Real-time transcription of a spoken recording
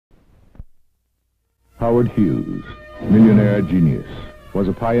Howard Hughes, millionaire genius, was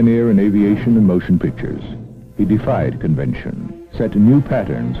a pioneer in aviation and motion pictures. He defied convention, set new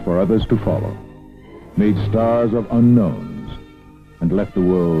patterns for others to follow, made stars of unknowns, and left the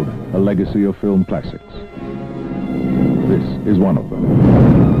world a legacy of film classics. This is one of them.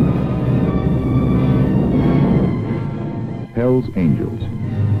 Hell's Angels.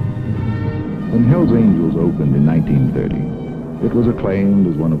 When Hell's Angels opened in 1930, it was acclaimed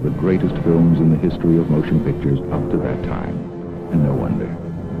as one of the greatest films in the history of motion pictures up to that time, and no wonder.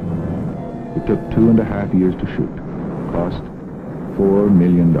 It took 2.5 years to shoot, cost $4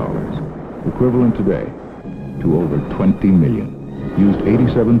 million, equivalent today to over 20 million, used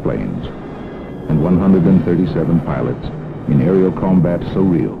 87 planes and 137 pilots in aerial combat so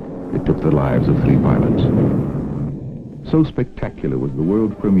real it took the lives of 3 pilots. So spectacular was the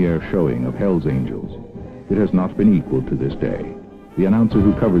world premiere showing of Hell's Angels, it has not been equaled to this day. The announcer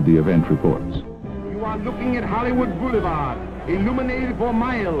who covered the event reports. You are looking at Hollywood Boulevard, illuminated for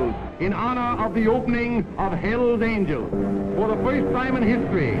miles in honor of the opening of Hell's Angels. For the first time in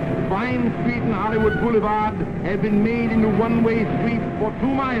history, Vine Street and Hollywood Boulevard have been made into one-way streets for 2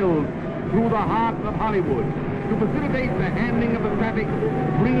 miles through the heart of Hollywood to facilitate the handling of the traffic,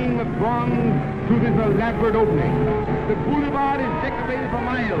 bringing the throngs to this elaborate opening. The boulevard is decorated for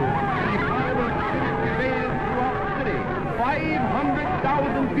miles, and Hollywood prevails throughout the city.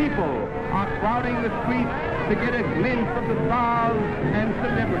 500,000 people are crowding the streets to get a glimpse of the stars and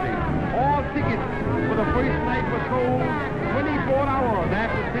celebrities. All tickets for the first night were sold 24 hours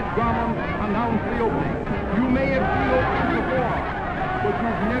after Sid Grumman announced the opening. You may have seen openings before, but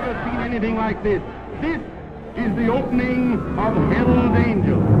you've never seen anything like this. This is the opening of Hell's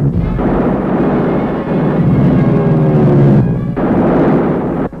Angels.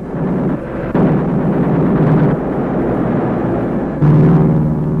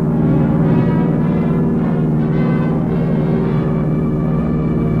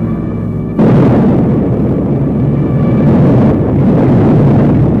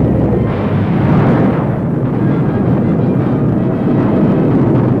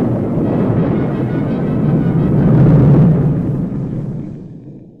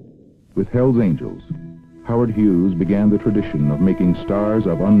 Hell's Angels, Howard Hughes began the tradition of making stars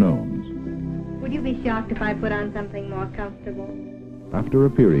of unknowns. Would you be shocked if I put on something more comfortable? After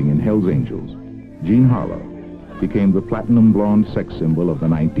appearing in Hell's Angels, Jean Harlow became the platinum blonde sex symbol of the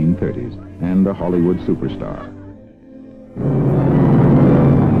 1930s and a Hollywood superstar.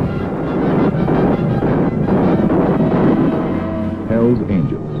 Hell's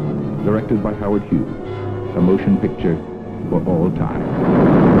Angels, directed by Howard Hughes, a motion picture for all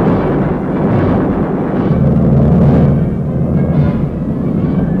time.